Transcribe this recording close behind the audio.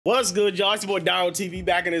What's good, y'all? It's your boy DairuTV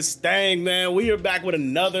back in this thing, man. We are back with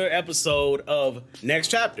another episode of Next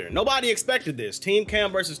Chapter. Nobody expected this. Team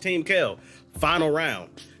Kam versus Team Qel Final Round.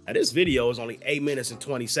 Now, this video is only 8 minutes and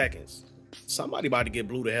 20 seconds. Somebody about to get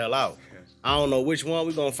blew the hell out. I don't know which one.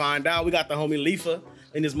 We're going to find out. We got the homie Leafa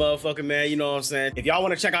in this motherfucker, man. You know what I'm saying? If y'all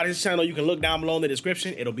want to check out his channel, you can look down below in the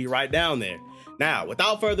description. It'll be right down there. Now,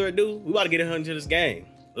 without further ado, we about to get into this game.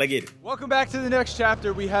 Let's get it. Welcome back to the next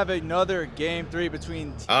chapter. We have another game 3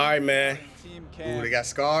 between Team Kam. Ooh, they got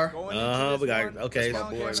Scar. We got, okay,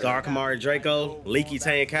 boy, Scar, Kamari, Draco, Leaky,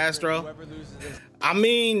 Tay, and Castro. I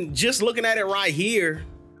mean, just looking at it right here,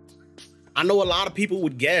 I know a lot of people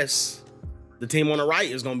would guess the team on the right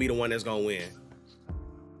is going to be the one that's going to win.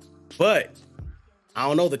 But I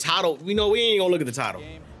don't know the title. We know we ain't going to look at the title.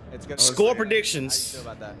 Score predictions. How do you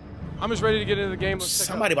feel about that? I'm just ready to get into the game.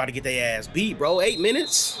 Somebody about to get their ass beat, bro. 8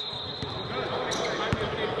 minutes.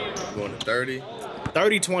 Going to 30.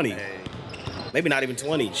 30, 20. Hey. Maybe not even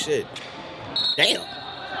 20. Shit. Damn.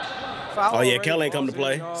 Foul Oh, yeah, already, Qel ain't come to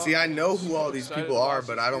play. See, I know who all these people are,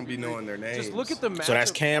 but I don't be knowing their names. Just look at the match. So that's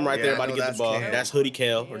Kam right there Yeah, about to I know get the ball. that's Kam. That's Hoodie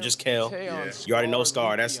Qel, or just Qel. Yeah. You already know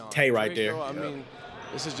Scar. That's Tay right there. I mean,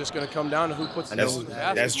 this is just going to come down to who puts And the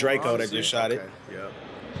that's Draco that just shot it. Okay. Yep.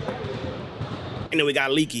 And then we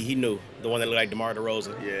got Leaky. He knew. The one that looked like DeMar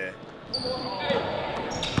DeRozan. Yeah.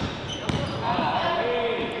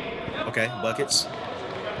 Okay, buckets.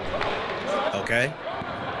 Okay.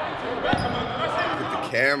 Look at the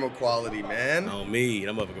camera quality, man. On me.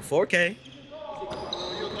 That motherfucker 4K.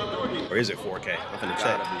 Or is it 4K? I'm finna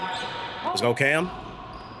check. Let's go, Kam.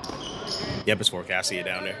 Yep, it's 4K. I see it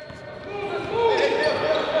down there.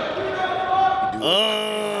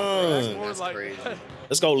 That's crazy.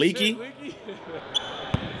 Let's go, Leaky.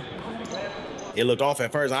 It looked off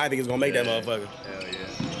at first. I didn't think it was gonna make that motherfucker. Hell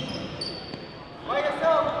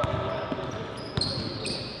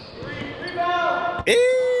yeah.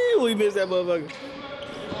 Ew, we missed that motherfucker.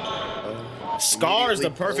 Scar's the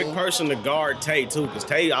perfect person to guard Tay too, because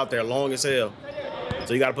Tay out there long as hell.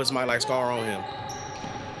 So you gotta put somebody like Scar on him.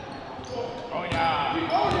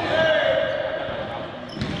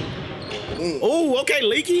 Oh, okay,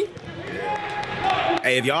 Leaky.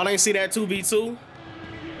 Hey, if y'all ain't see that 2v2,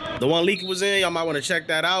 the one Leaky was in, y'all might want to check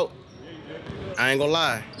that out. I ain't gonna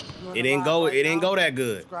lie, it didn't go that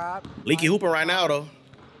good. Leaky hooping right now though.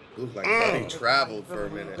 Looked like Buddy traveled for a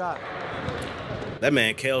minute. That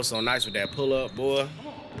man Qel so nice with that pull up, boy.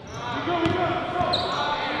 Don't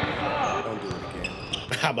do it again.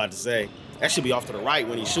 I'm about to say that should be off to the right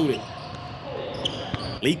when he's shooting.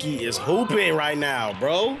 Leaky is hooping right now,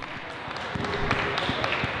 bro.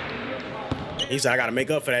 He said, I gotta make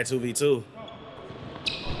up for that 2v2.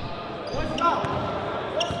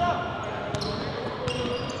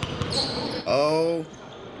 Oh.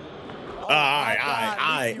 All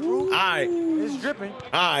right. It's dripping. All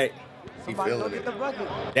right. He feeling it.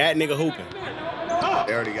 That nigga hooping.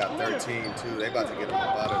 They already got 13 too. They about to get him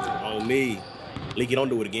up out of there. On me. Leaky, don't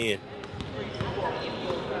do it again.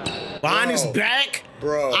 Behind his back?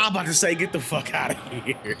 Bro. I'm about to say, get the fuck out of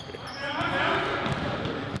here.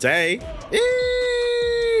 Tay.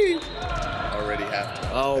 Already have to.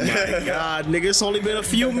 Oh my God, nigga, it's only been a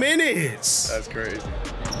few minutes. That's crazy.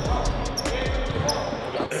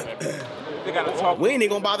 We ain't even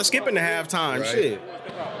gonna bother skipping the halftime. Right. Shit.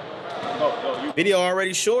 Video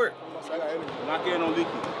already short. Not getting on Leaky.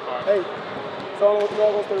 Hey, so what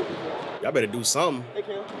y'all gonna start? Y'all better do something. Hey,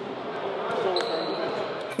 Kam.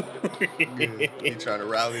 He trying to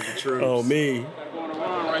rally the troops. Oh, me. Going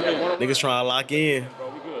around right here. Niggas trying to lock in. Bro,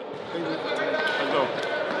 we good. Let's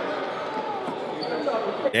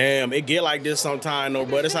go. Damn, it get like this sometime though,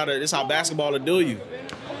 but it's how basketball will do you.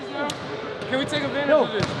 Can we take advantage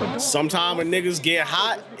of this? Sometime when niggas get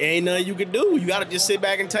hot, ain't nothing you can do. You gotta just sit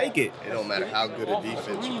back and take it. It don't matter how good a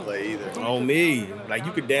defense you play either. On me. Like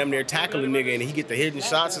you could damn near tackle a nigga and he get the hidden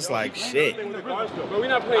shots. It's like shit. But we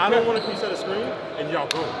not playing. I don't want to come set a screen and y'all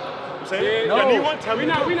go. I'm saying, No. y'all need one? Tell me. We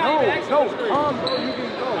not even asking for the screen.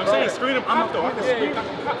 I'm saying screen and pop though. I can screen. I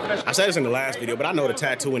can pop for that I said this in the last video, but I know the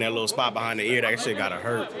tattoo in that little spot behind the ear, that shit gotta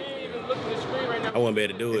hurt. I wouldn't be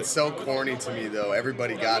able to do It's it. so corny to me though.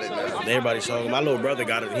 Everybody got it now. Everybody showing. My little brother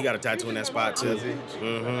got it. He got a tattoo in that spot too. Does he?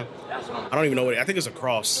 I don't even know what I think it's a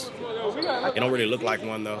cross. It don't really look like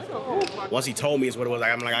one though. Once he told me it's what it was,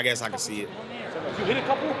 I'm like, I guess I can see it. If you hit a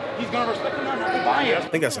couple, he's gonna respect him. Not buy it. I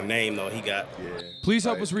think that's a name though he got. Yeah. Please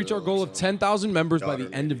help us reach our goal of 10,000 members by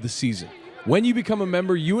the end of the season. When you become a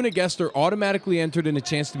member, you and a guest are automatically entered in a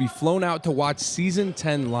chance to be flown out to watch Season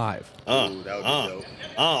 10 live. Ooh, that would be dope.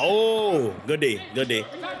 Oh, good D, good D.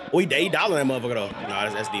 Oh, he dollar that motherfucker though.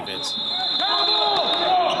 No, that's defense.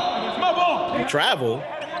 Travel.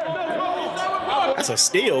 That's a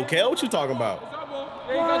steal, Qel. What you talking about?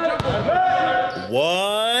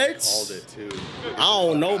 What? Called it too. I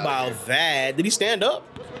don't know about that. Did he stand up?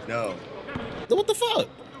 No. What the fuck?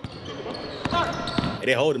 Hey,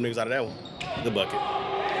 they hold them niggas out of that one. Good bucket.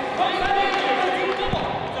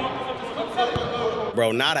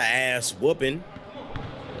 Bro, not an ass whooping.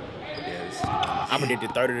 Yes. I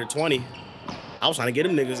predicted 30 to 20. I was trying to get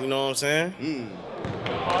them niggas, you know what I'm saying?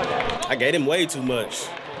 I gave him way too much.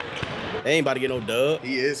 They ain't about to get no dub.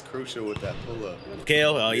 He is crucial with that pull-up.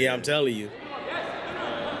 Qel, oh yeah, I'm telling you.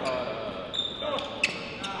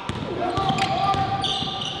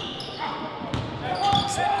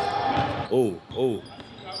 Oh.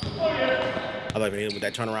 I like to hit him with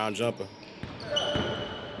that turnaround jumper.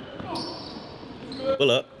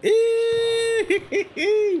 Pull up.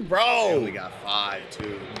 Bro. They only got 5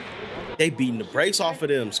 too. They beating the brakes off of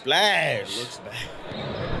them. Splash. It looks bad.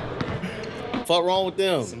 Fuck wrong with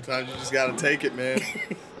them? Sometimes you just gotta take it, man.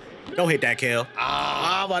 Don't hit that, Qel.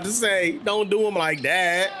 I'm about to say, don't do him like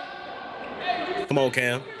that. Come on,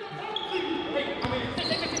 Cam.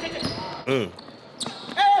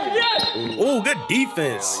 Ooh, good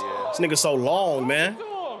defense. Yeah. This nigga so long, man.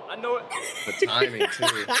 I know it. The timing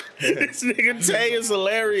too. This nigga Tay is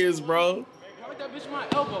hilarious, bro. Put that bitch in my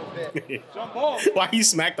elbow. Jump off. Why he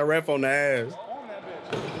smacked the ref on the ass?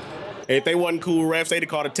 Hey, if they wasn't cool refs, they'd have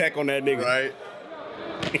called a tech on that nigga. Right.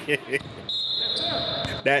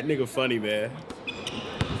 That nigga funny, man.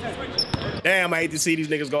 Damn, I hate to see these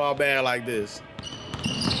niggas go out bad like this.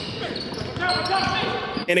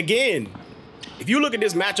 And again, if you look at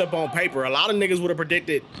this matchup on paper, a lot of niggas would have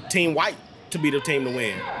predicted Team White to be the team to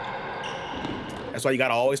win. That's why you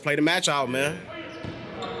gotta always play the match out, man.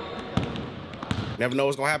 Never know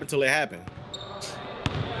what's gonna happen till it happens.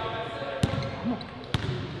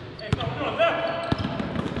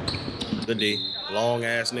 Good D. Long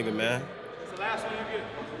ass nigga, man. It's the last one you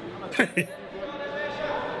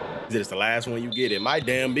get. It's the last one you get. It might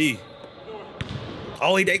damn be.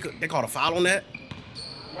 Oh, they called a foul on that?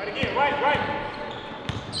 Right again, right.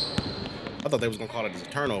 I thought they was gonna call it as a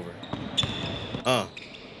turnover.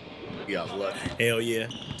 You got lucky. Hell yeah.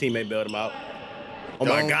 Teammate bailed him out. Oh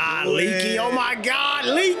my Don't God, do Leaky. it. Oh my God,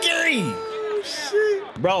 Leaky.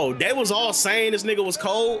 Shit. Bro, they was all saying this nigga was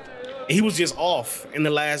cold. He was just off in the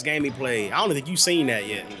last game he played. I don't think you seen that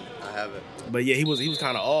yet. I haven't. But yeah, he was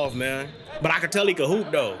kind of off, man. But I could tell he could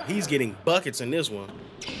hoop though. He's getting buckets in this one.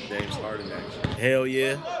 James Harden actually. Hell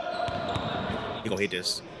yeah. He gonna hit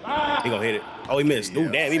this. He gonna hit it. Oh, he missed. Ooh,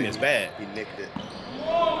 damn, he missed bad. He nicked it.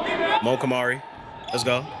 Mo Kamari. Let's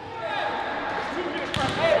go.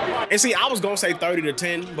 And see, I was gonna say 30 to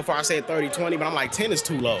 10 before I said 30-20, but I'm like 10 is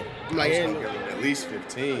too low. I'm like, I was gonna give him at least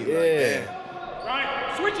 15. yeah. Like,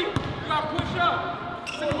 Right. Switch it. You gotta push up.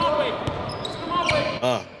 Send him my way. Send him my way.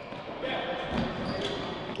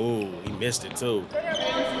 Ooh, he missed it too.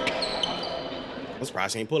 I'm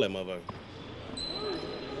surprised he ain't pull that motherfucker.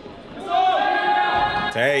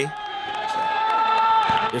 Tay.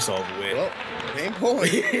 It's over with. well, game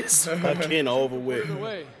point. It's fucking over with. By the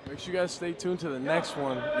way, make sure you guys stay tuned to the next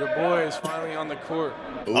one. Your boy is finally on the court.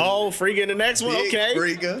 Oh, Friga in the next one? Big Okay.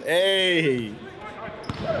 Friga. Hey.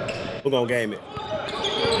 We're gonna game it.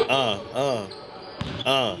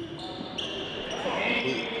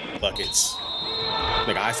 Buckets.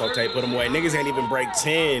 Nigga, ISO tape, put them away. Niggas ain't even break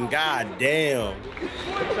 10. God damn.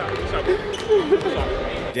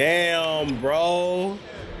 Damn, bro.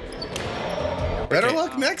 Better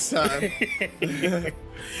luck next time.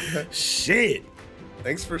 Shit.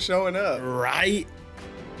 Thanks for showing up. Right?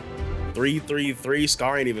 3-3-3.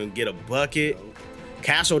 Scar ain't even get a bucket.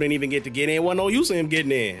 Castro didn't even get to get in. Wasn't no use in him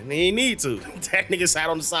getting in. He ain't need to. That nigga sat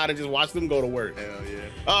on the side and just watched them go to work. Hell yeah.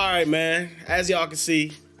 All right, man. As y'all can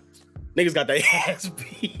see, niggas got their ass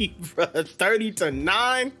beat, bro. 30 to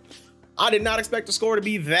 9. I did not expect the score to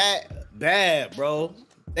be that bad, bro.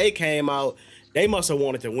 They came out. They must have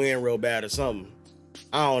wanted to win real bad or something.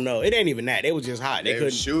 I don't know. It ain't even that. They was just hot. They couldn't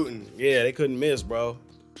were shooting. Yeah, they couldn't miss, bro.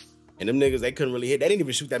 And them niggas, they couldn't really hit. They didn't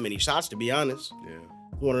even shoot that many shots, to be honest. Yeah.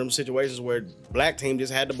 One of them situations where black team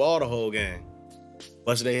just had the ball the whole game.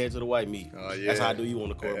 Busted their head to the white meat. Oh, yeah. That's how I do you on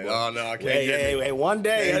the court, bro. Oh, no, I can't Hey, get hey, me. hey, one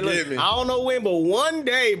day. Can't Look, get me. I don't know when, but one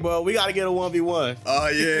day, bro, we got to get a 1v1. Oh,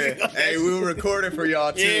 yeah. Hey, we'll record it for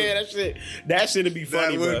y'all, too. Yeah, that shit'd be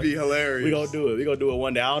funny, That would bro. be hilarious. We gonna do it. We gonna do it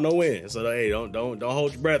one day. I don't know when. So hey, don't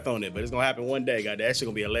hold your breath on it. But it's gonna happen one day. God, that shit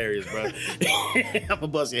gonna be hilarious, bro. I'm gonna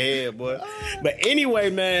bust your head, boy. But anyway,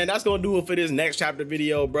 man, that's gonna do it for this next chapter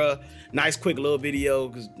video, bro. Nice, quick little video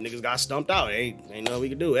because niggas got stumped out. Ain't nothing we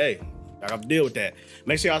can do. Hey, I got to deal with that.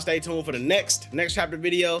 Make sure y'all stay tuned for the next chapter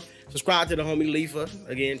video. Subscribe to the homie Leafa.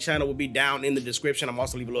 Again, channel will be down in the description. I'm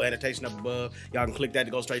also leave a little annotation up above. Y'all can click that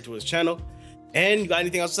to go straight to his channel. And you got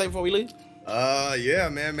anything else to say before we leave? Yeah,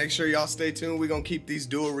 man. Make sure y'all stay tuned. We're gonna keep these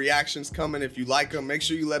dual reactions coming. If you like them, make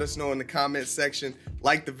sure you let us know in the comment section.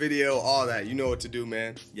 Like the video, all that. You know what to do,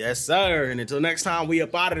 man. Yes, sir. And until next time, we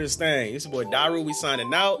up out of this thing. It's your boy Dairu. We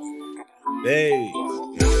signing out. Peace.